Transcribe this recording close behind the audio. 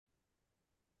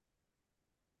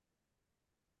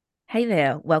Hey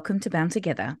there, welcome to Bound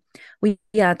Together. We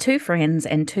are two friends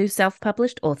and two self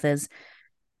published authors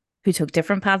who took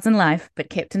different paths in life but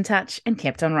kept in touch and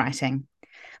kept on writing.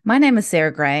 My name is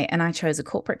Sarah Gray, and I chose a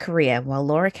corporate career while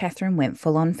Laura Catherine went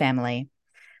full on family.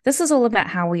 This is all about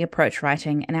how we approach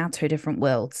writing in our two different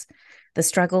worlds, the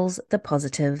struggles, the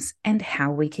positives, and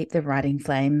how we keep the writing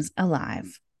flames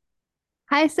alive.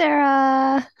 Hi,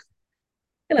 Sarah.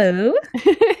 Hello.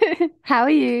 How are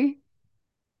you?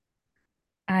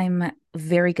 I'm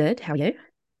very good. How are you?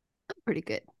 Pretty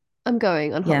good. I'm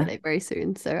going on Yeah, holiday very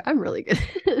soon, so I'm really good.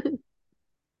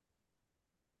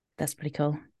 that's pretty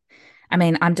cool. I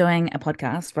mean, I'm doing a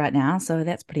podcast right now, so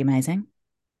that's pretty amazing.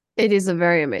 It is a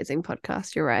very amazing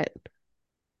podcast. You're right.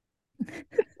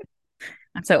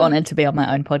 I'm so honored to be on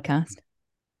my own podcast.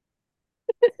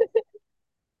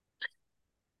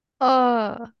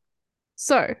 Uh,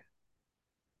 so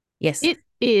Yes. it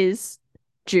is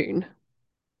June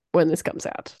when this comes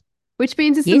out, which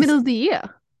means it's the middle Yes. of the year,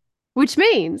 which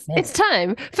means it's Yes.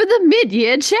 time for the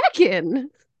mid-year check-in.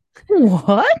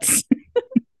 What?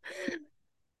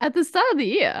 At the start of the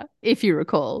year, if you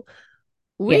recall,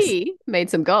 Yes, we made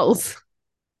some goals.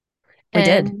 we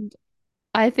did. And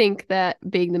I think that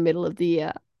being the middle of the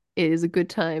year is a good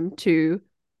time to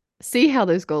see how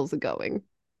those goals are going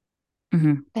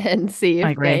and see I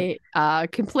if agree. they are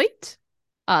complete.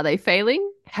 Are they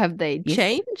failing? Have they Yes.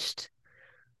 changed?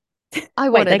 I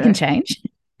want Wait, to they can know. change.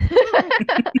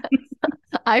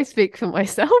 I speak for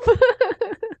myself.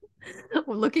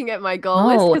 Looking at my goal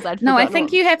list Oh, because I'd no, I forgotten think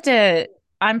what. you have to.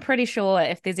 I'm pretty sure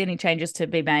if there's any changes to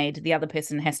be made, the other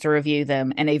person has to review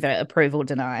them and either approve or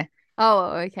deny.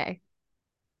 Oh, okay.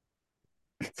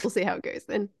 We'll see how it goes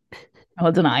then.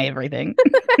 Or deny everything.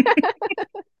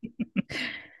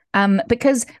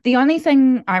 Because the only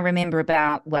thing I remember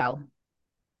about, well,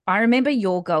 I remember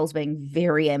your goals being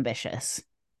very ambitious,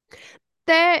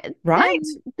 They're they're right?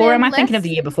 Or they're am I thinking of less the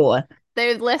year before?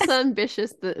 they're less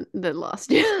ambitious than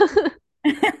last year.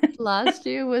 Last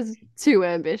year was too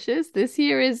ambitious. This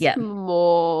year is Yeah.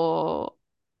 more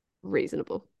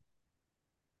reasonable.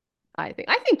 I think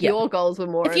Yeah. your goals were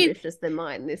more If you, ambitious than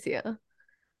mine this year.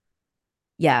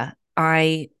 yeah,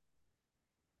 I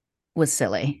was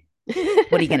silly.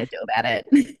 What are you going to do about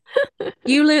it?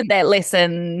 You learned that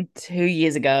lesson 2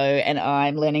 years ago, and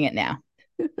I'm learning it now.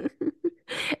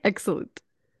 Excellent.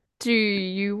 Do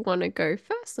you want to go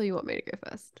first or you want me to go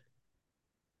first?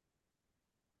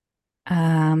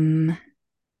 Um,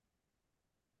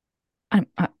 I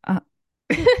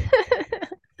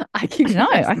I can don't go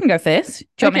know. first. I can go first. Do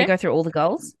you want me to Okay. go through all the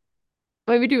goals?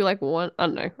 Maybe do like one. I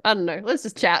don't know. I don't know. Let's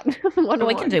just chat one Well, on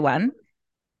we can one. do one.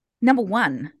 Number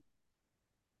one,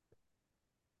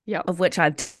 Yep. of which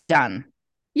I've done.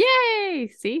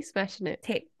 Yay! See, smashing it.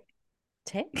 Tick,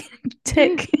 tick,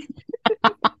 tick.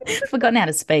 Forgotten how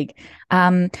to speak.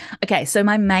 Um, okay, so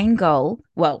my main goal,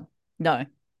 well, no,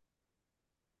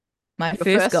 my Your first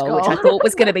first goal, which I goal. thought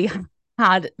was going to be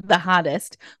the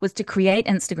hardest, was to create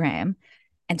Instagram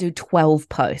and do 12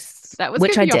 posts, That was going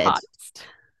which to I be your did. hardest.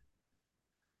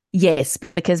 Yes,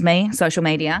 because me, social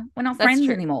media, we're not That's friends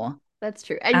true. anymore. That's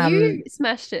true. And you Um,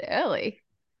 smashed it early.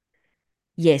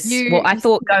 yes. Well, I You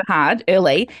thought go hard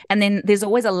early, and then there's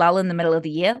always a lull in the middle of the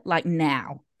year, like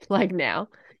now. like now.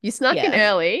 You snuck in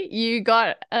Yeah. early. You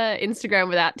got Instagram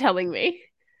without telling me.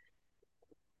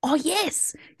 Oh,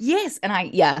 yes. Yes.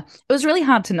 And yeah, it was really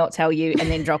hard to not tell you and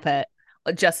then drop it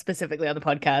just specifically on the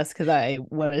podcast because I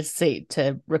wanted to see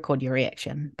to record your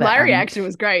reaction. But My reaction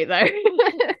was great though.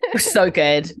 it was so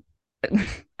good.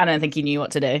 I don't think you knew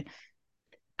what to do.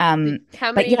 How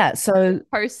But many yeah, so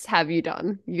posts have you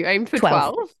done? You aimed for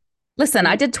 12. 12 Listen,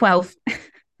 I and did 12.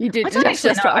 you I did don't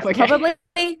actually just know. 12. I've Okay.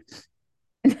 probably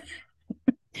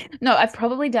no, I've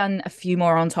probably done a few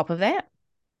more on top of that.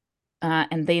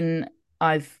 And then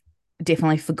I've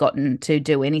definitely forgotten to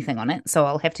do anything on it. So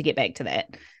I'll have to get back to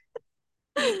that.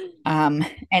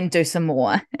 And do some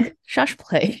more. Shush,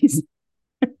 please.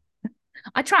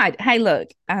 I tried. Hey, look,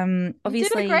 You did a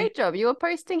obviously, great job. You were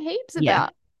posting heaps yeah,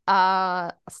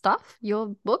 about stuff,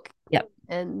 your book yep,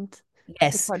 and the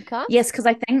yes, podcast. yes, because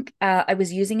I think I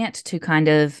was using it to kind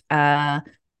of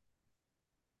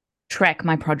track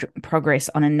my progress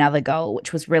on another goal,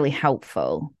 which was really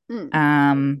helpful. Mm,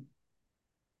 Um,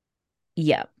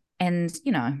 yeah, and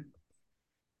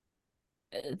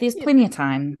there's yeah. plenty of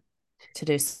time to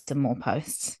do some more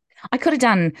posts. I'd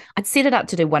set it up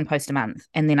to do one post a month,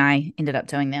 and then I ended up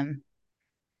doing them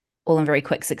all in very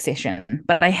quick succession.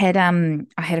 But I had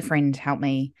a friend help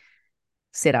me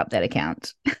set up that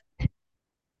account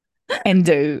and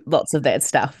do lots of that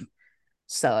stuff.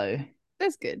 So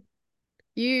That's good.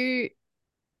 You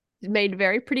made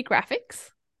very pretty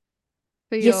graphics.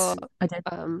 for your Yes, I did.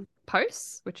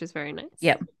 posts, which is very nice.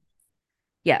 Yeah.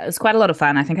 Yeah, it was quite a lot of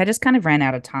fun. I think I just kind of ran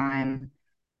out of time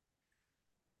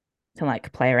to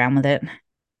like play around with it,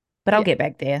 but I'll Yeah. get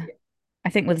back there. I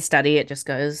think with study, it just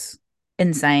goes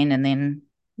insane and then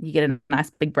you get a nice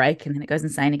big break and then it goes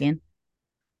insane again.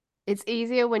 It's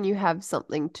easier when you have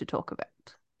something to talk about.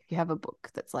 If you have a book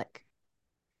that's like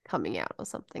coming out or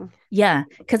something. Yeah,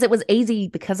 because it was easy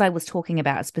because I was talking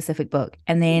about a specific book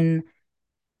and then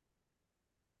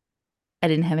I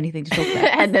didn't have anything to talk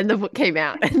about. And then the book came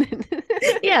out. And then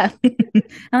Yeah. And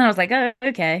then I was like, oh,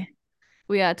 okay.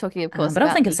 we are talking, of course, But I'll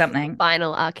about think of the something.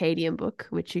 final Arcadian book,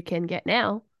 which you can get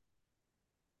now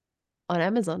on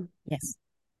Amazon. Yes.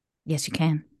 Yes, you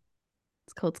can.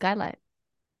 It's called Skylight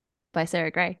by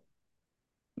Sarah Gray.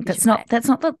 You should That's buy not it.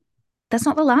 that's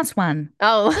not the last one.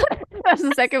 Oh, that's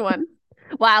the second one.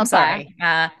 I'm Wildfire.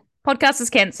 sorry. Podcast is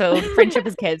cancelled. Friendship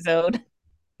is cancelled.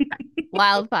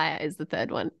 Wildfire is the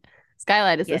third one.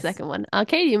 Skylight is the Yes. second one.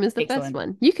 Arcadium is the first Excellent.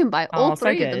 one. You can buy all Oh, so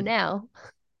three of them good. now.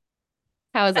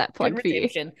 How is that Good plug for you?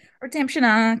 redemption. Redemption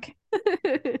arc.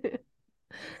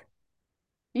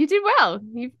 You did well.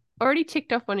 You've already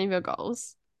ticked off one of your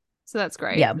goals. So that's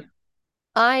great. Yeah.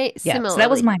 I Yeah. So that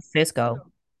was similarly, my first goal.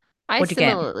 I What'd you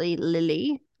get? similarly,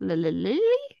 Lily,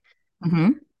 Mm-hmm.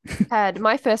 had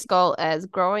my first goal as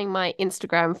growing my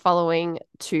Instagram following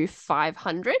to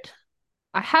 500.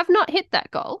 I have not hit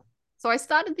that goal. So I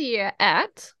started the year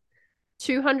at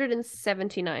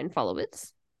 279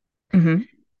 followers. Mm-hmm.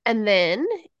 And then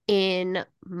in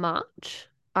March,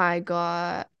 I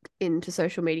got into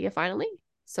social media finally.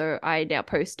 So I now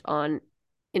post on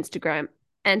Instagram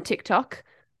and TikTok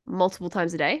multiple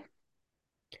times a day.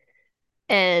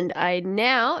 And I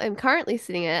now am currently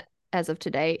sitting at, as of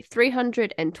today,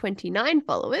 329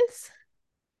 followers.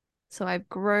 So I've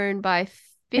grown by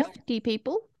 50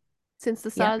 people since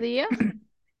the start Yep. of the year.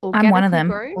 I'm one of Organically them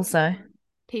grown. also.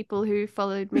 People who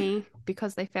followed me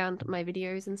because they found my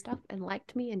videos and stuff and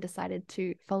liked me and decided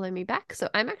to follow me back. So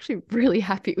I'm actually really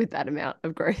happy with that amount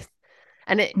of growth.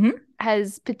 And it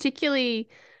has particularly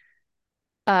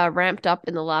ramped up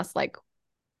in the last like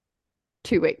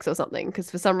 2 weeks or something,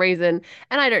 because for some reason,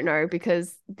 and I don't know,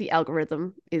 because the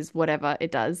algorithm is whatever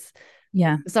it does.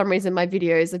 Yeah. For some reason, my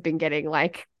videos have been getting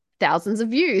like thousands of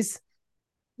views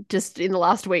just in the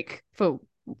last week for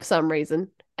some reason.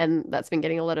 And that's been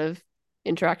getting a lot of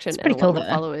interaction and a lot more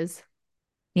followers.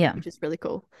 Yeah. Which is really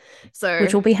cool. So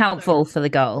which will be helpful for the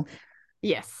goal.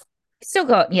 Yes. You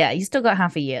still got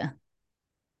half a year.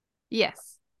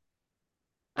 Yes.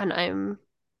 And I don't know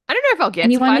if I'll get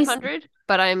to 500,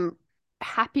 but I'm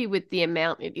happy with the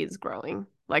amount it is growing.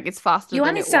 Like it's faster You than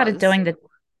only it started was. doing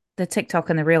the TikTok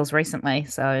and the Reels recently,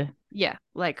 so yeah,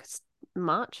 like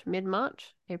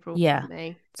mid-March, April, yeah.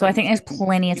 May. So I think there's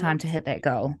plenty of time to hit that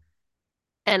goal.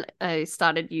 And I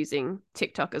started using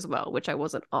TikTok as well, which I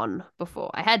wasn't on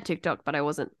before. I had TikTok, but I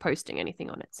wasn't posting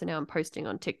anything on it. So now I'm posting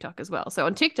on TikTok as well. So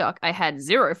on TikTok, I had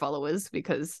 0 followers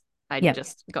because I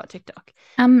just got TikTok.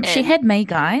 She had me,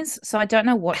 guys, so I don't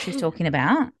know what she's talking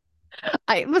about.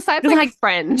 Besides like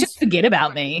friends. Just forget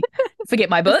about me. Forget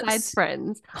my books. Besides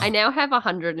friends. I now have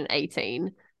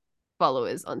 118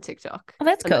 followers on TikTok. Oh,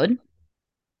 that's good.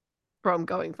 From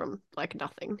going from like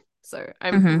nothing. So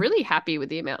I'm really happy with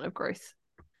the amount of growth.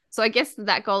 So I guess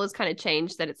that goal has kind of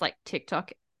changed, that it's like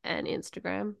TikTok and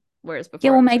Instagram, whereas before.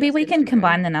 Yeah, well, maybe we can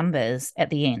combine the numbers at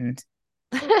the end.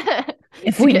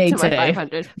 If we need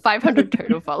to. 500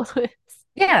 total followers.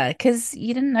 Yeah, because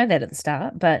you didn't know that at the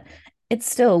start, but it's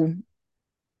still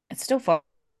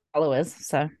followers,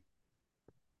 so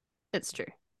it's true.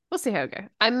 We'll see how it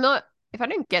goes. If I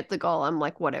don't get the goal, I'm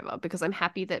like whatever, because I'm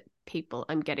happy that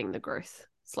I'm getting the growth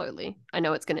slowly. I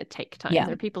know it's going to take time.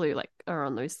 There are people who like are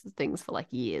on those things for like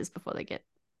years before they get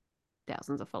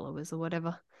thousands of followers or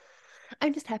whatever.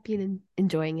 I'm just happy and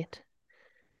enjoying it.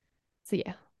 So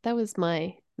yeah, that was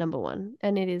my number one,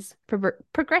 and it is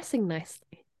progressing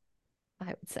nicely, I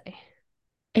would say.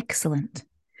 Excellent.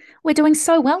 We're doing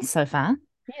so well so far.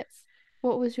 Yes.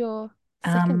 What was your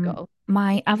second goal?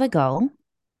 My other goal,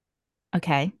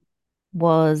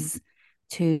 was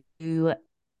to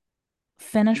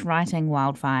finish writing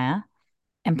Wildfire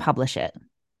and publish it.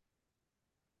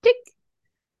 Tick.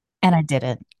 And I did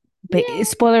it. But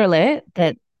spoiler alert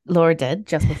that Laura did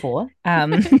just before.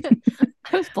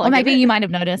 Or maybe you might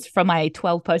have noticed from my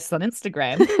 12 posts on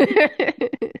Instagram.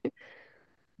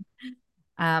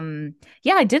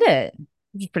 Yeah, I did it.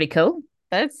 Which is pretty cool.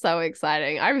 That's so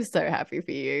exciting. I was so happy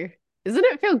for you. Doesn't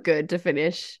it feel good to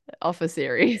finish off a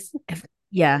series?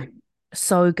 Yeah,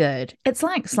 so good. It's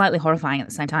like slightly horrifying at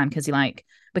the same time because you're like,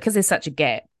 because there's such a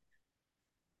gap,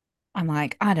 I'm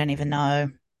like, I don't even know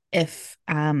if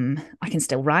I can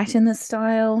still write in this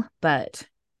style, but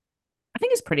I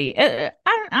think it's pretty.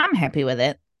 I'm happy with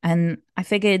it, and I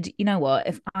figured, you know what,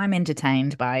 if I'm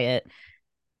entertained by it,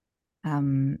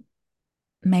 um,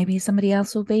 maybe somebody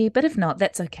else will be, but if not,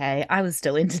 that's okay. I was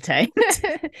still entertained.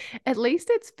 At least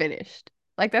it's finished.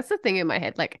 Like that's the thing in my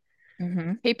head. Like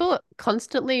people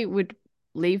constantly would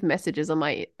leave messages on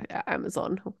my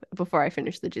Amazon before I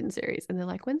finish the Jin series, and they're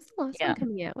like, "When's the last one Yeah,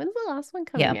 coming out? When's the last one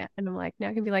coming yeah, out?" And I'm like, now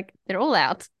I can be like, "They're all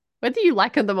out. Whether you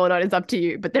like them or not is up to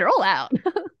you, but they're all out."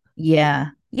 yeah,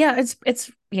 yeah.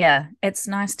 It's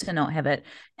nice to not have it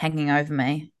hanging over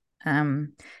me,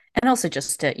 and also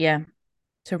just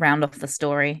to round off the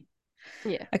story.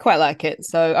 Yeah. I quite like it.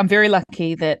 So I'm very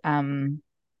lucky that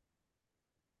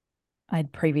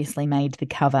I'd previously made the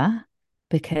cover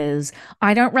because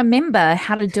I don't remember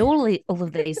how to do all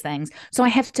of these things. So I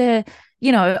have to,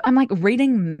 I'm like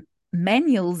reading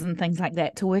manuals and things like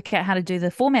that to work out how to do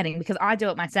the formatting because I do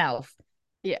it myself.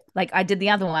 Yeah. Like I did the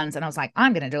other ones and I was like,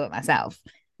 I'm going to do it myself.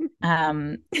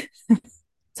 Um,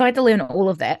 so I had to learn all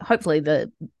of that. Hopefully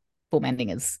the formatting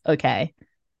is okay.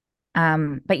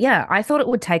 But yeah, I thought it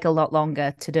would take a lot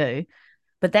longer to do,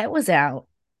 but that was out.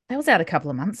 That was out a couple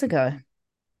of months ago.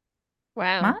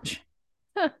 Wow. March.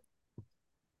 Huh.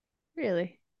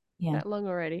 Really? Yeah. That long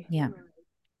already? Yeah.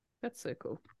 That's so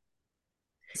cool.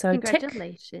 So tick.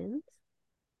 Congratulations.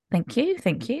 Thank you.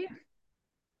 Thank you.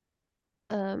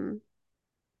 Um,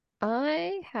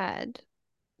 I had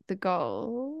the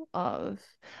goal of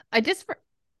I guess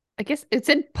it's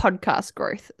in podcast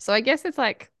growth. So I guess it's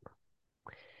like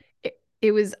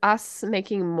it was us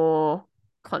making more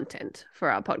content for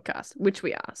our podcast, which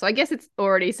we are. So I guess it's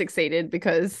already succeeded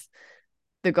because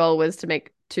the goal was to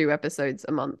make 2 episodes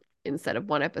a month instead of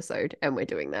 1 episode, and we're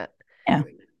doing that Yeah.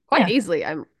 quite Yeah. easily.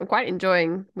 I'm quite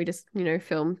enjoying. We just,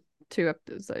 film 2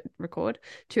 episodes, record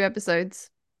 2 episodes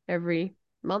every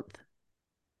month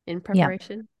in Yeah.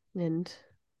 preparation and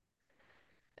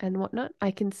whatnot. I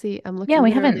can see I'm Yeah. We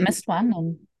looking at haven't missed one.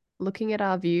 And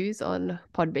our views on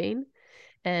Podbean,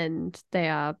 and they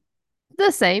are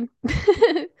the same.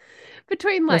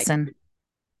 Between like listen,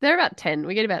 they're about 10.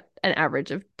 We get about an average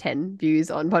of 10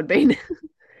 views on Podbean.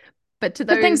 But to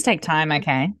but things those take time.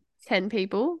 Okay. 10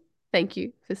 people, thank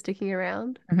you for sticking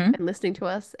around Hmm. and listening to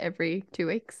us every 2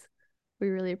 weeks. We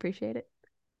really appreciate it.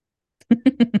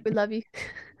 We love you.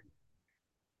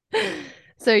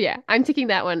 So yeah, I'm ticking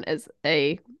that one as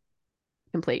a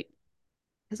complete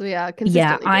because we are Yeah.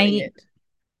 consistently doing I it.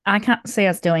 I can't see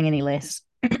us doing any less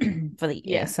for the year,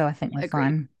 Yeah, so I think we're agreed.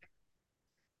 fine.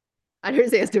 I don't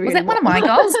see us doing Was any that one more. of my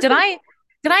goals? Did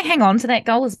I hang on to that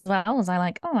goal as well? Was I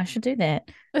like, oh, I should do that?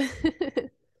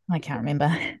 I can't remember.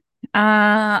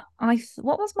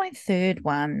 What was my third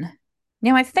one?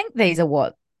 Now I think these are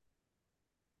what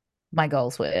my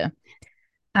goals were.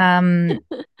 Um,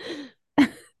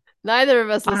 Neither of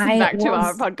us listened I back to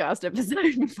our was podcast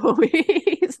episode before we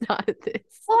started this.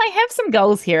 well, I have some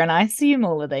goals here, and I assume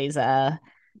all of these are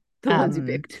The ones you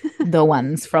picked. the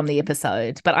ones from the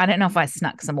episode, but I don't know if I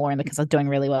snuck some more in because I was doing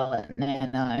really well at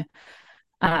Nano.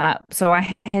 So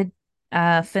I had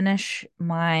finish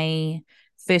my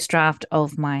first draft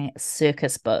of my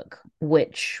circus book,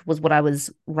 which was what I was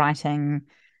writing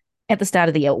at the start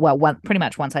of the year. Well, pretty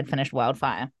much once I'd finished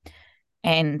Wildfire,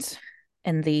 and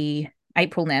in the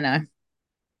April Nano,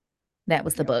 that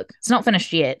was the book. It's not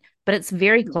finished yet, but it's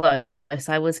very close.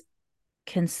 I was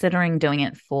considering doing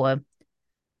it for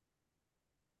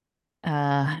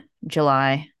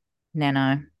July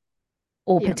Nano,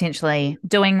 or Yeah. potentially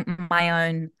doing my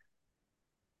own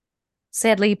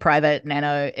sadly private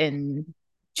Nano in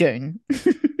June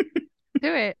Do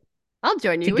it. I'll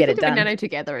join to you. We get can it do a done. nano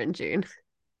together in June.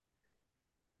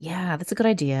 Yeah, that's a good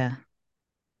idea.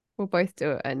 We'll both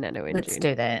do a nano in Let's June.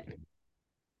 do that.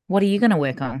 What are you going to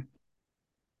work on?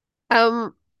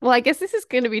 Well, I guess this is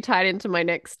going to be tied into my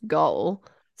next goal.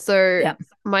 So Yeah,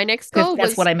 my next because goal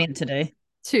that's what was I meant to do.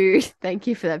 to thank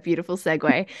you for that beautiful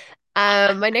segue.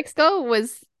 My next goal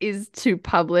is to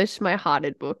publish my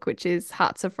hearted book, which is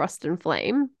Hearts of Frost and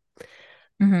Flame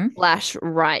Mm-hmm. slash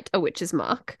Write a Witch's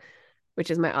Mark, which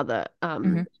is my other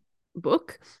Mm-hmm.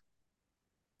 book.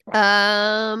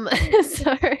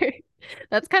 So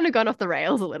that's kind of gone off the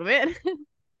rails a little bit.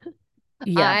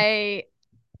 Yeah, I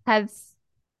have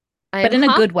I but am in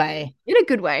a half good way. in a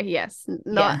good way, yes,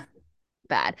 not Yeah,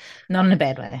 bad. not in a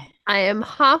bad way. I am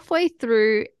halfway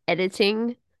through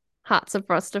editing Hearts of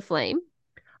Frost Flame.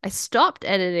 I stopped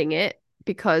editing it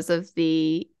because of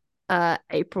the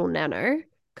April Nano,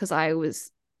 because I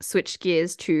was switched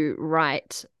gears to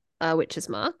write Witch's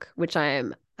Mark, which I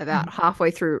am about Mhm.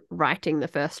 halfway through writing the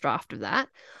first draft of that.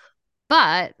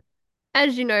 But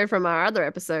as you know from our other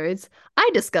episodes, I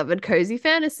discovered cozy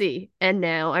fantasy, and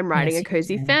now I'm writing Yes, a you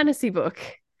cozy do. fantasy book,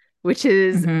 which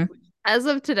is, Mm-hmm. as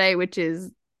of today, which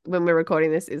is when we're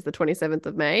recording this, is the 27th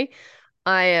of May.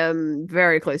 I am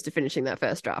very close to finishing that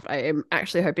first draft. I am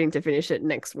actually hoping to finish it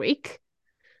next week.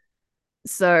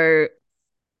 So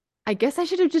I guess I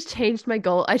should have just changed my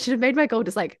goal. I should have made my goal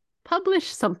just like publish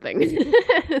something,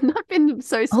 not been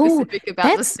so Oh, specific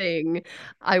about the that's thing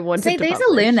I wanted see, to these are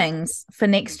publish. learnings for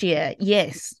next year.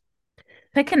 Yes.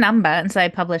 Pick a number and say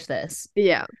publish this.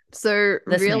 Yeah. So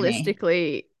This many.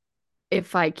 realistically,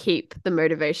 if I keep the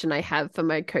motivation I have for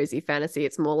my cozy fantasy,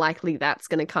 it's more likely that's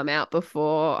going to come out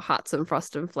before Hearts and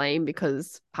Frost and Flame,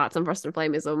 because Hearts and Frost and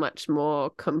Flame is a much more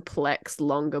complex,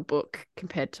 longer book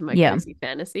compared to my Yeah. cozy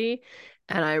fantasy.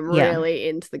 And I'm Yeah. really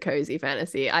into the cozy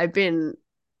fantasy.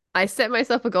 I set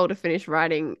myself a goal to finish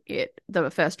writing the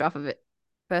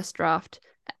first draft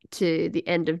to the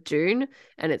end of June,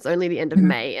 and it's only the end of Mhm.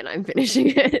 May, and I'm finishing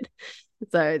it.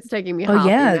 So it's taking me Oh half the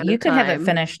yeah, amount you of could have it time.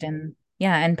 finished and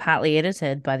partly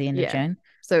edited by the end of Yeah. June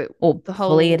So or the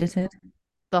fully whole edited.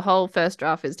 the whole first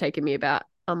draft has taken me about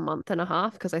a month and a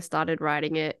half, because I started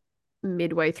writing it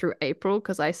midway through April,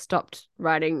 because I stopped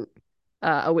writing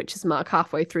A Witch's Mark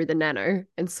halfway through the Nano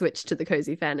and switched to the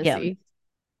cozy Yeah. fantasy.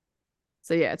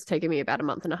 So yeah, it's taken me about a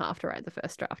month and a half to write the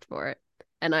first draft for it.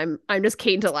 And I'm just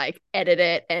keen to like edit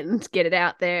it and get it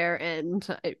out there. And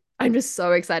I'm just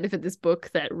so excited for this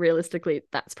book that realistically,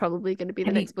 that's probably going to be the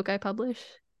Have you next book I publish.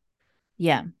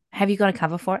 yeah. Have you got a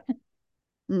cover for it?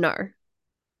 No,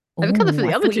 I have a cover for Oh,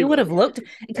 the I other thought two you would have books. looked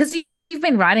because you've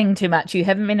been writing too much. You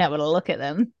haven't been able to look at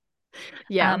them.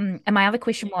 Yeah. And my other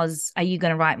question was, are you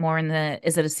going to write more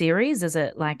is it a series? Is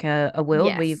it like a world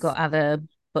where you've Yes. got other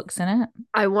books in it?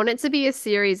 I want it to be a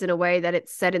series in a way that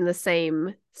it's set in the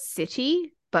same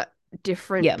city, but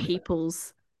different Yeah.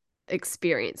 people's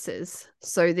experiences.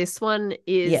 So this one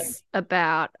Yeah. is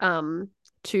about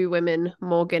two women,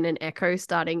 Morgan and Echo,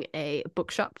 starting a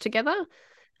bookshop together.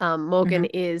 Morgan Hmm.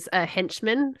 is a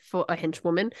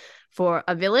henchwoman for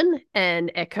a villain,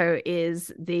 and Echo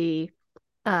is the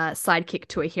sidekick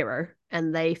to a hero.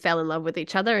 And they fell in love with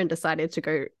each other and decided to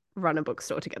go run a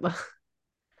bookstore together.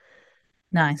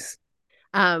 Nice.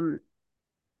 um,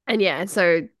 and yeah,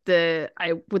 so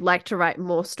I would like to write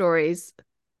more stories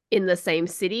in the same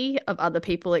city of other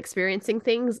people experiencing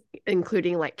things,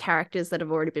 including like characters that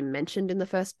have already been mentioned in the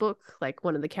first book. Like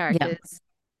one of the Yeah. characters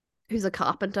who's a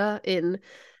carpenter in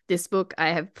this book, I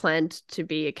have planned to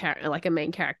be a character, like a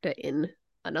main character in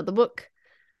another book.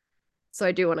 So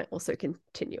I do want to also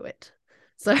continue it.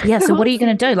 So Yeah. So what we'll are you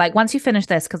going to do? see. Like once you finish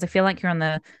this, because I feel like you're on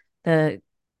the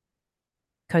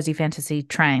cozy fantasy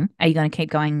train. Are you going to keep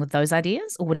going with those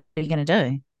ideas, or what are you going to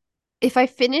do? If I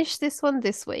finish this one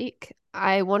this week,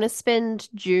 I want to spend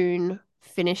June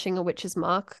finishing A Witch's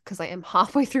Mark, because I am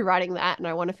halfway through writing that and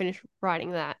I want to finish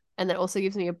writing that. And that also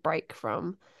gives me a break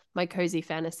from my cozy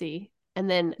fantasy. And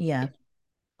then Yeah.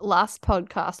 last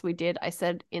podcast we did, I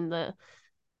said in the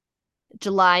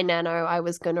July Nano I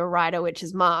was going to write A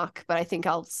Witch's Mark, but I think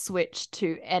I'll switch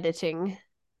to editing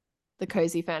the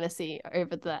cozy fantasy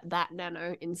over that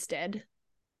Nano instead,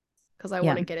 because I Yeah.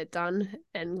 want to get it done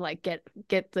and like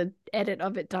get the edit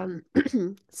of it done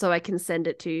so I can send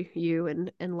it to you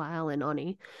and Lyle and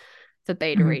Oni for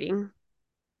beta Mhm. reading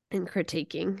and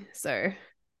critiquing. So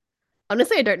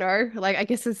honestly, I don't know. Like I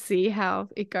guess let's see how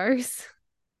it goes.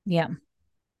 Yeah.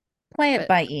 Play it But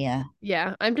by ear.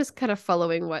 yeah, I'm just kind of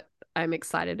following what I'm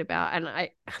excited about. And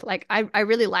I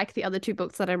really like the other two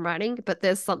books that I'm writing, but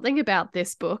there's something about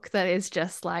this book that is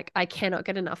just like I cannot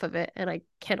get enough of it and I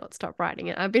cannot stop writing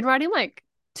it. I've been writing like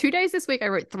 2 days this week. I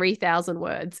wrote 3,000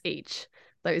 words each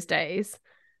those days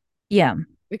Yeah.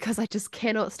 because I just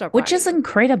cannot stop Which writing. is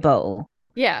incredible.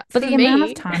 Yeah, For for the amount of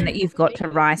me, time that you've got to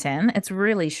write in, it's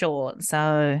really short.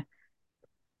 So,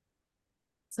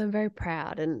 so I'm very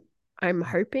proud, and I'm yeah,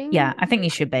 hoping. I think you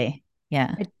should be.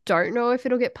 Yeah. I don't know if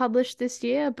it'll get published this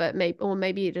year, but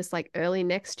maybe just like early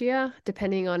next year,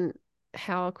 depending on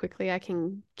how quickly I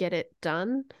can get it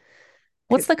done.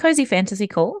 What's Because the cozy fantasy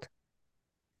called?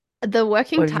 the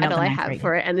working Or have you not title got a I name for have it yet?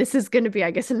 for it, and this is going to be,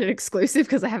 I guess, an exclusive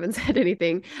because I haven't said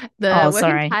anything. The Oh, working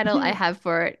sorry. title I have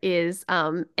for it is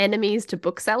Enemies to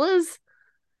Booksellers,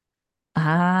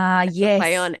 Ah, as a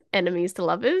play yes. on enemies to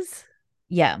lovers,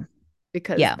 Yeah.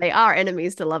 because Yeah. they are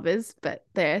enemies to lovers, but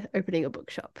they're opening a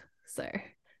bookshop. So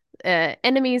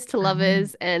enemies to Um,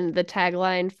 lovers, and the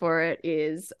tagline for it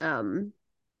is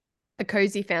a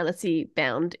cozy fantasy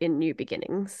bound in new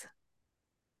beginnings.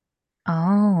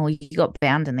 oh, you got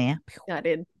bound in there. I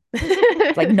did.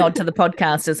 Like nod to the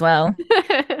podcast as well.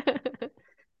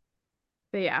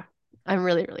 But yeah, I'm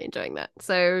really, really enjoying that.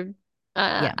 So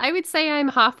Yeah. I would say I'm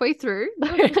halfway through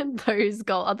those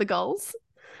other goals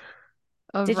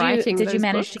of writing Did you those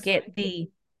manage to books. get the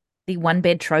one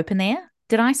bed trope in there?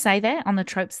 Did I say that on the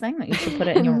tropes thing that you should put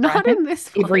it in your Not writing? in this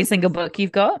Every one. single book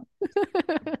you've got?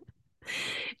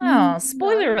 Oh,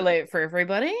 spoiler No. alert for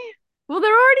everybody. Well,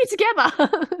 they're already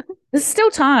together. There's still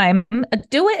time.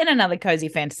 Do it in another cozy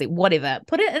fantasy, whatever.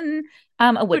 Put it in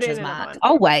a Put in witch's another mark. one.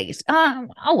 I'll wait.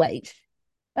 I'll wait.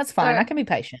 That's fine. So I can be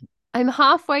patient. I'm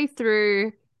halfway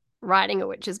through writing a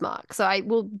witch's mark. So I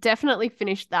will definitely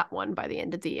finish that one by the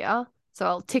end of the year. So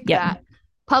I'll tick Yep. that.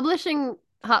 Publishing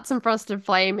Hearts and Frosted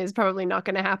Flame is probably not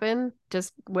going to happen,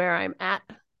 just where I'm at.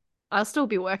 I'll still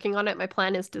be working on it. My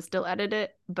plan is to still edit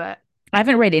it, but I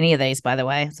haven't read any of these, by the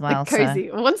way, as the well. So cozy,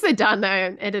 once they're done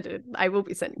and edited, I will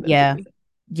be sending them to yeah,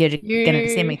 you. you're gonna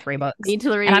send You me 3 books, need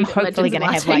to and I'm read hopefully Legends and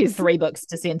gonna have like Lattes. 3 books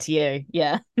to send to you.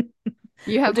 Yeah, You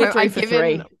we'll have do three I've for given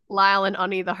three. Lyle and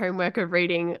Oni the homework of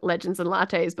reading Legends and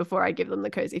Lattes before I give them the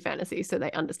cozy fantasy, so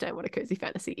they understand what a cozy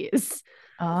fantasy is.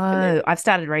 Oh, I've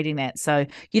started reading that. So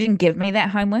you didn't give me that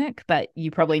homework, but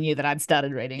you probably knew that I'd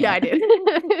started reading Yeah, I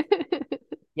it. did.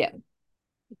 Yeah.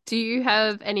 Do you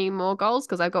have any more goals?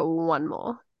 Because I've got one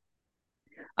more.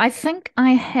 I think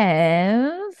I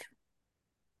have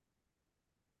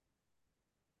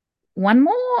one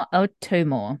more or two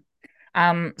more.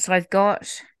 So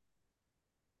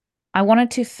I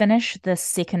wanted to finish the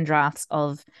second drafts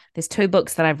of there's 2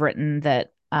 books that I've written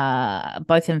that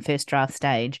both in first draft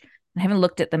stage. I haven't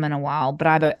looked at them in a while,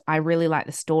 but I really like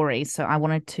the story, so I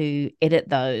wanted to edit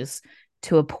those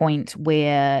to a point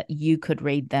where you could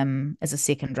read them as a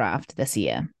second draft this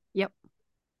year. Yep.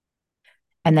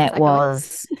 And that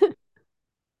Fabulous. was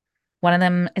one of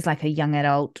them is like a young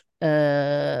adult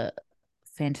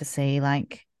fantasy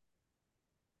like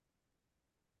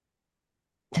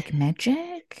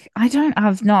magic.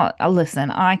 I've not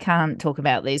listen, I can't talk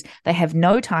about these. They have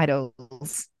no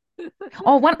titles.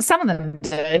 Oh, some of them do.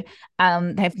 They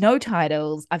have no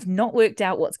titles. I've not worked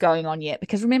out what's going on yet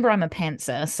because remember I'm a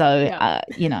pantser, so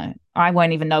Yeah. I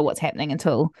won't even know what's happening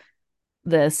until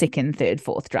the second, third,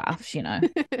 fourth drafts.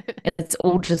 It's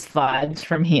all just vibes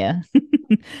from here.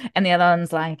 And the other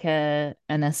one's like an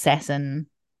assassin,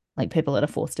 like people that are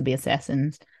forced to be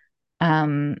assassins.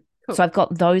 Cool. So I've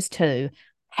got those 2,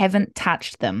 haven't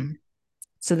touched them.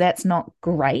 So that's not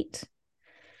great.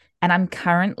 And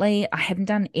I haven't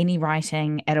done any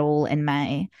writing at all in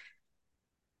May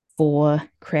for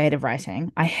creative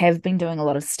writing. I have been doing a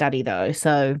lot of study though.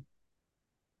 So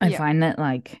I Yeah. find that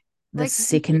like the Like,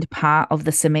 second part of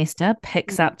the semester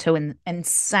picks Mhm. up to an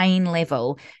insane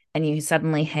level and you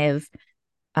suddenly have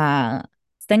uh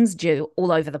things due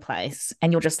all over the place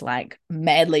and you're just like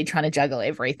madly trying to juggle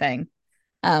everything.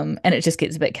 And it just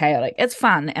gets a bit chaotic. It's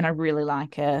fun and I really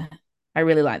like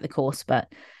the course,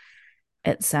 but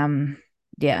it's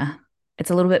yeah, it's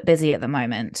a little bit busy at the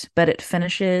moment, but it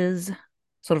finishes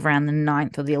sort of around the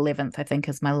 9th or the 11th, I think,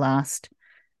 is my last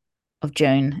of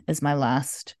June is my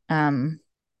last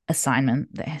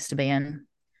assignment that has to be in.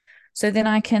 So then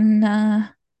I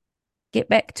can get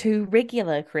back to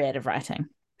regular creative writing.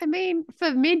 I mean,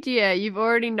 for mid-year, you've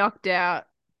already knocked out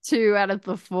 2 out of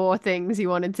the 4 things you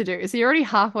wanted to do. So you're already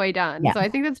halfway done. Yeah. So I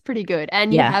think that's pretty good.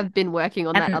 And you Yeah. have been working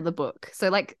on that And other book. So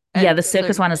like, yeah, and the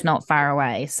circus so one is not far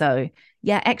away. So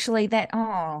yeah, actually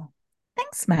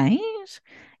thanks, mate.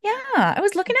 Yeah, I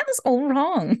was looking at this all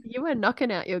wrong. you were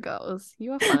knocking out your goals.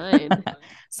 You are fine.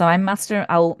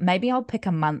 So maybe I'll pick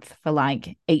a month for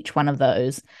like each one of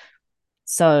those.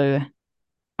 So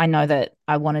I know that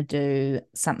I want to do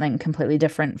something completely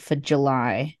different for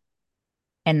July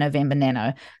and November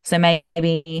Nano. So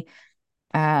maybe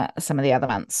some of the other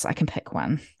months I can pick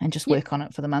one and just Yeah. work on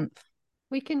it for the month.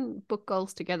 We can book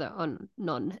goals together on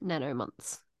non-nano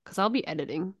months because I'll be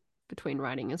editing between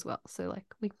writing as well. So like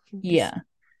we can Yeah.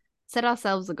 set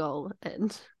ourselves a goal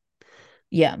and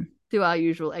Yeah. do our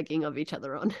usual egging of each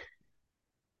other on.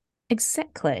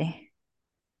 Exactly.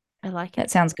 I like That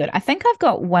it. sounds good. I think I've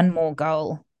got one more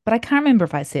goal, but I can't remember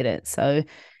if I said it. So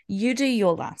you do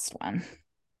your last one.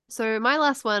 So my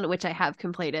last one, which I have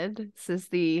completed, this is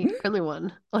the Mm. only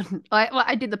one on.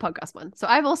 I did the podcast one, so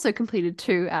I've also completed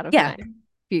 2 out of Yeah, my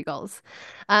few goals.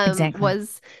 exactly.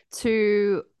 Was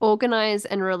to organize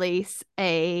and release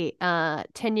a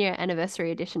 10-year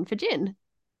anniversary edition for Gin,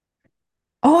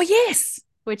 Oh, yes.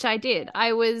 which I did.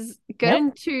 I was Yep.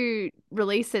 going to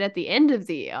release it at the end of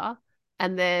the year,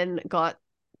 and then got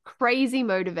crazy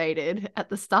motivated at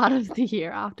the start of the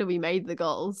year after we made the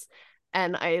goals,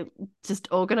 and I just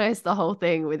organized the whole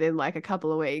thing within like a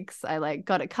couple of weeks. I like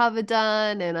got a cover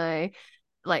done and I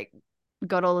like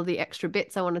got all of the extra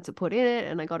bits I wanted to put in it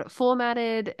and I got it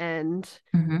formatted and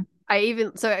Mm-hmm.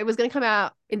 So it was going to come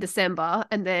out in December,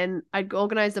 and then I'd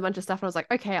organized a bunch of stuff, and I was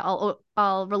like, okay,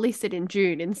 I'll release it in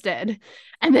June instead.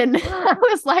 And then I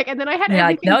was like, and then I had You're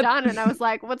like, everything nope, done, and I was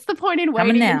like, what's the point in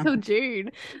coming waiting now. until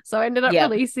June? So I ended up Yeah.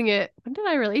 releasing it. When did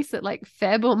I release it? Like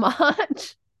Feb or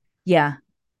March? Yeah.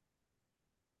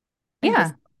 And Yeah.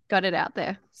 just got it out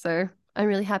there. So I'm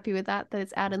really happy with that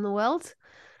it's out in the world.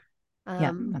 Yeah.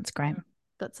 Um, That's great.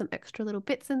 got some extra little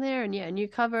bits in there, and yeah, new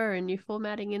cover and new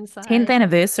formatting 10th inside.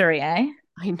 anniversary, eh?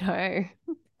 I know.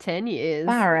 10 years.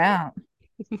 Far out.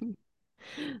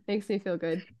 Makes me feel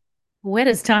good. Where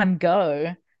does time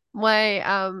go?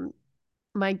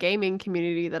 My gaming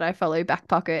community that I follow,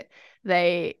 Backpocket,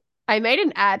 they I made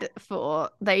an ad for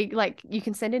they like you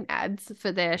can send in ads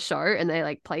for their show, and they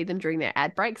like play them during their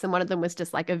ad breaks, and one of them was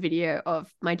just like a video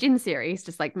of my gin series,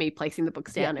 just like me placing the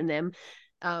books Yeah. down and them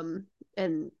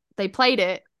and they played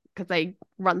it because they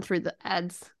run through the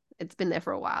ads. It's been there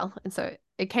for a while, and so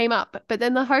it came up, but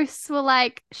then the hosts were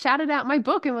like shouted out my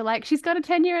book and were like, she's got a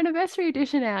 10-year anniversary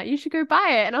edition out, you should go buy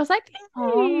it. And I was like, thank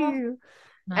Oh, you.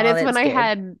 And oh, it's when that's I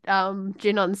good. had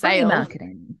gin on Free sale.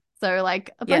 marketing. So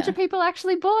like a bunch Yeah. of people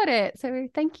actually bought it. So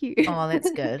thank you. Oh, that's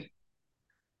good.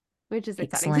 Which is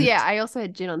exciting. So yeah, Excellent. I also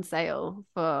had gin on sale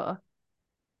for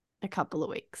a couple of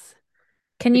weeks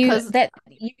Can you because that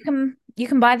you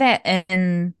can buy that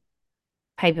in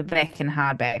paperback and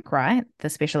hardback, right? The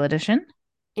special edition.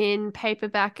 in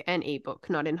paperback and ebook,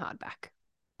 not in hardback.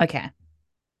 Okay.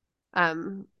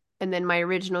 Um, and then my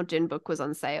original gin book was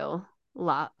on sale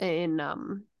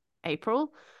in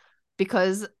April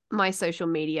because my social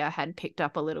media had picked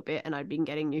up a little bit and I'd been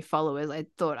getting new followers. I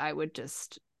thought I would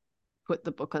just put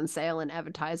the book on sale and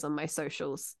advertise on my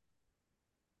socials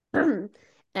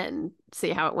and see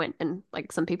how it went. And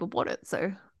like some people bought it,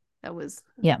 so that was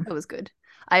Yeah. that was good.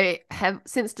 I have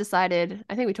since decided,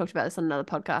 I think we talked about this on another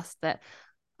podcast, that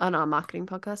on our marketing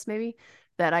podcast maybe,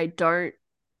 that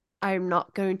I'm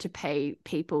not going to pay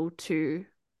people to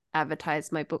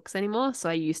advertise my books anymore. So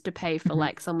I used to pay for Mhm.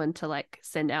 like someone to like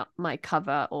send out my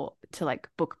cover or to like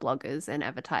book bloggers and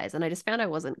advertise, and I just found I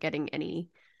wasn't getting anything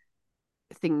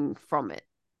from it.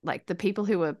 Like the people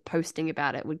who were posting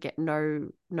about it would get no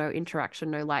interaction,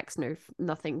 no likes, no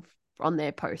nothing on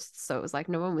their posts. So it was like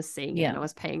no one was seeing it, Yeah. and I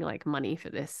was paying like money for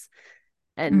this.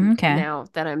 And Okay. now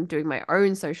that I'm doing my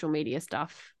own social media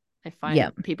stuff, I Yeah.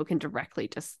 find people can directly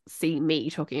just see me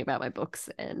talking about my books,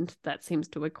 and that seems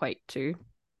to equate to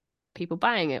people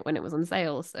buying it when it was on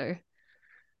sale. So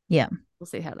Yeah. we'll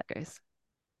see how that goes.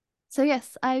 So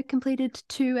yes, I completed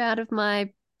 2 out of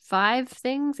my 5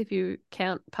 things, if you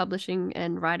count publishing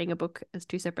and writing a book as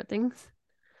 2 separate things.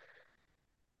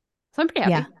 So I'm pretty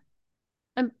Yeah. happy.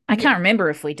 I Yeah. can't remember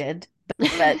if we did,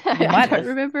 but we I might don't have.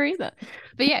 remember either.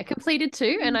 But yeah, completed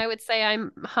 2, and I would say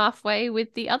I'm halfway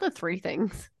with the other 3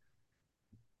 things.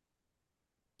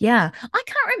 Yeah. I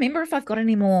can't remember if I've got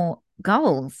any more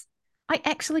goals. I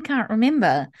actually can't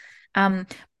remember. Um,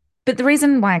 but the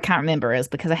reason why I can't remember is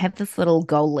because I have this little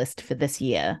goal list for this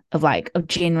year of like of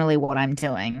generally what I'm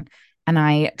doing. And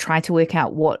I try to work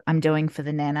out what I'm doing for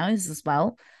the nanos as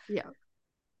well. Yeah.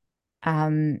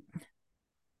 Um,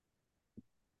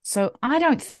 so I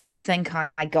don't think I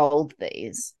goaled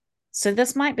these. So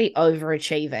this might be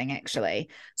overachieving actually.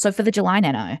 So for the July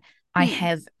nano, I Hmm.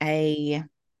 have a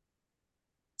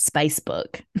space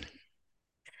book.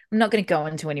 I'm not going to go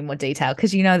into any more detail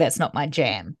because you know that's not my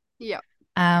jam. Yeah.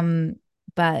 Um,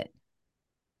 but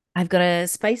I've got a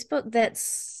space book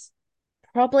that's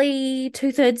probably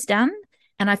 2/3 done,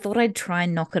 and I thought I'd try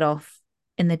and knock it off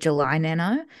in the July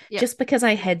nano, Yeah. just because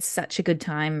I had such a good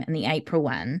time in the April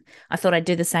one. I thought I'd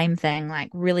do the same thing, like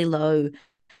really low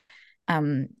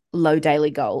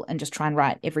daily goal, and just try and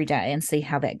write every day and see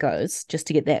how that goes, just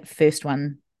to get that first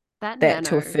one, That that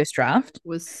to a nano first draft.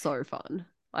 was so fun.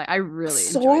 Like I really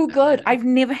enjoyed So that good. nano. I've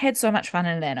never had so much fun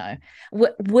in a nano.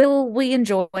 Will we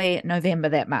enjoy November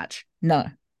that much? No,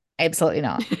 absolutely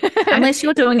not. Unless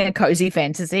you're doing a cozy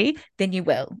fantasy, then you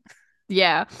will.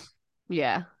 Yeah.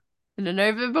 Yeah. And the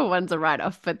November one's a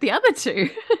write-off, but the other two,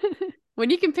 when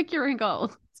you can pick your own goal,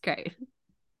 it's great.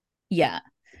 Yeah.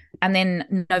 And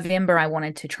then November, I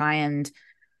wanted to try and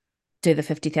do the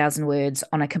 50,000 words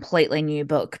on a completely new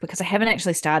book because I haven't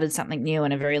actually started something new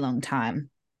in a very long time.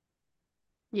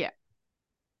 Yeah.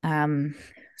 Um,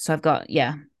 so I've got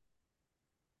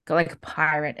like a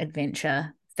pirate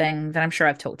adventure thing that I'm sure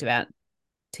I've talked about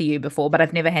to you before, but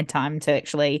I've never had time to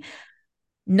actually,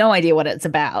 no idea what it's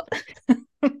about.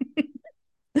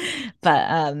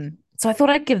 But so I thought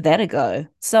I'd give that a go.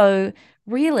 So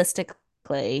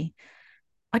realistically,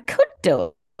 I could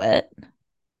do it.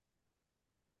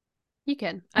 You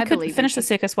can. I I could believe in finish the you.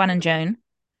 circus one in June.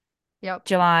 Yep.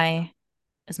 July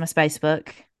is my space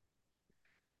book.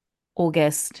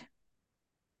 August,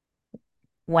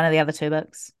 one of the other two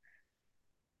books.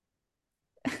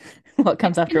 What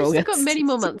comes after You've August? still got many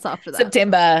more months after that.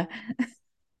 September,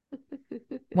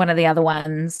 one of the other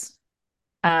ones.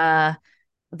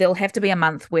 There'll have to be a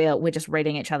month where we're just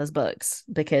reading each other's books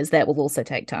because that will also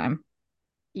take time.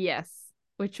 Yes,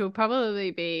 which will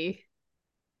probably be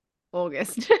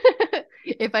August.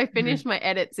 If I finish my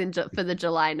edits for the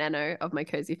July nano of my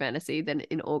cozy fantasy, then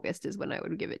in August is when I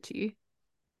would give it to you.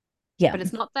 Yeah. But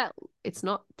it's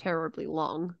not terribly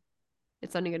long.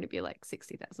 It's only going to be like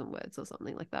 60,000 words or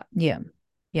something like that. Yeah.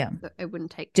 Yeah. So it wouldn't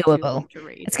take doable too long to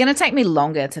read. It's going to take me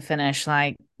longer to finish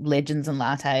like Legends and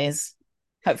Lattes.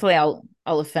 Hopefully I'll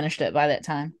have finished it by that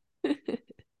time.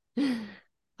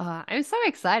 I'm so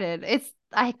excited.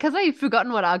 Because I've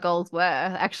forgotten what our goals were.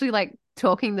 Actually, like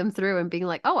talking them through and being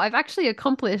like, oh, I've actually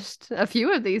accomplished a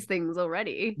few of these things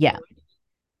already. Yeah.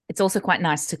 It's also quite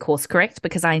nice to course correct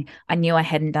because I knew I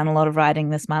hadn't done a lot of writing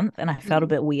this month and I felt a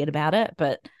bit weird about it.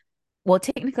 But, well,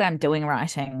 technically I'm doing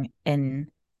writing in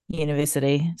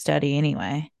university study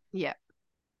anyway. Yeah.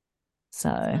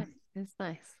 So it's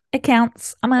nice. It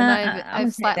counts.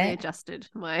 I've slightly adjusted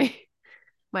my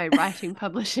writing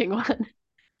publishing one.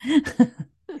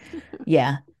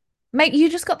 Yeah. Mate, you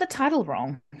just got the title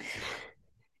wrong.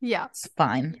 Yeah. It's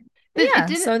fine.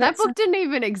 That book didn't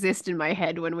even exist in my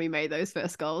head when we made those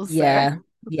first goals. Yeah. So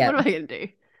yeah. What am I going to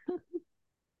do?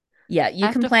 Yeah, you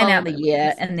can plan out the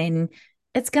year and then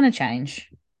it's going to change.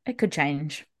 It could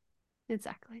change.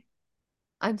 Exactly.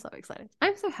 I'm so excited.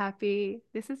 I'm so happy.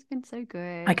 This has been so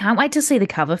good. I can't wait to see the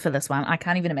cover for this one. I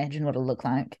can't even imagine what it'll look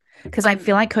like because I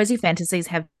feel like Cozy Fantasies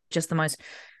have just the most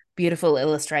beautiful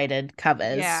illustrated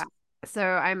covers. Yeah. So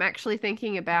I'm actually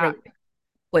thinking about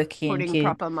putting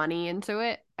proper money into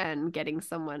it and getting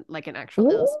someone like an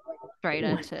actual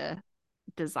illustrator to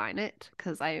design it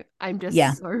because I'm just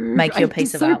make your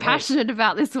piece of artwork. Passionate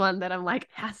about this one that I'm like, it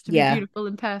has to be beautiful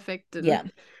and perfect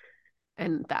and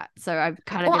that. So I've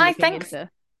kind of been looking into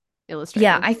illustrators.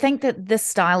 Yeah, I think that this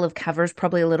style of cover is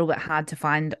probably a little bit hard to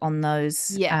find on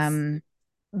those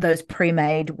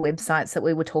pre-made websites that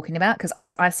we were talking about because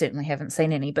I certainly haven't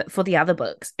seen any, but for the other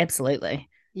books, absolutely.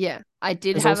 Yeah, I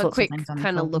did have a quick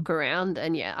kind of look around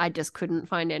and I just couldn't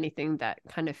find anything that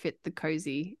kind of fit the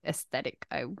cozy aesthetic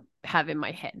I have in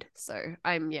my head. So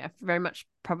I'm very much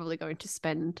probably going to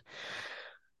spend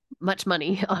much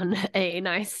money on a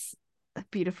nice,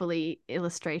 beautifully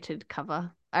illustrated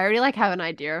cover. I already have an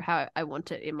idea of how I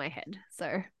want it in my head.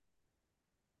 So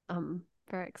I'm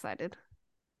very excited.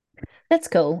 That's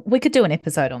cool. We could do an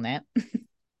episode on that.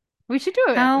 We should do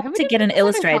it. How to get an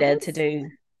illustrator to do,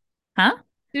 huh?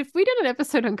 Have we done an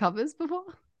episode on covers before?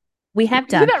 We have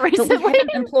done that recently. But we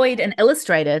haven't employed an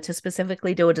illustrator to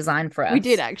specifically do a design for us. We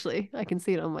did actually. I can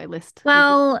see it on my list.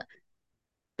 Well,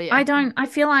 I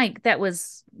feel like that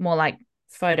was more like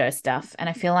photo stuff, and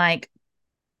I feel like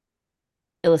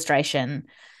illustration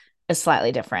is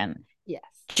slightly different. Yes.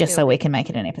 Just so we can make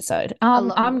it an episode.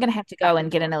 I'm gonna have to go and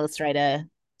get an illustrator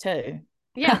too.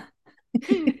 Yeah.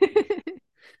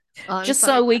 Just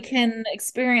so we can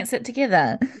experience it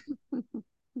together.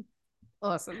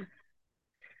 Awesome.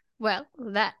 Well,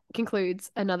 that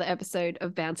concludes another episode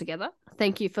of Bound Together.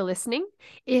 Thank you for listening.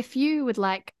 If you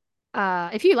like our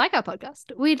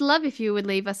podcast, we'd love if you would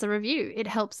leave us a review. It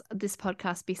helps this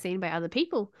podcast be seen by other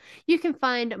people. You can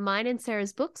find mine and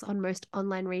Sarah's books on most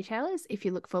online retailers if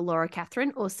you look for Laura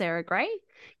Catherine or Sarah Gray.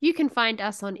 You can find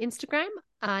us on Instagram.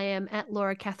 I am at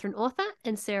Laura Catherine Author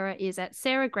and Sarah is at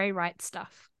Sarah Gray Writes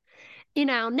Stuff. In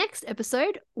our next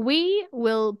episode, we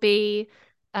will be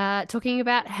talking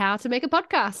about how to make a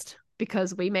podcast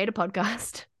because we made a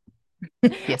podcast.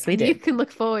 Yes, we did. You can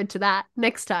look forward to that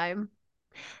next time.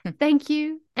 Thank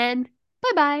you and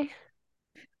bye-bye.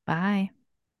 Bye.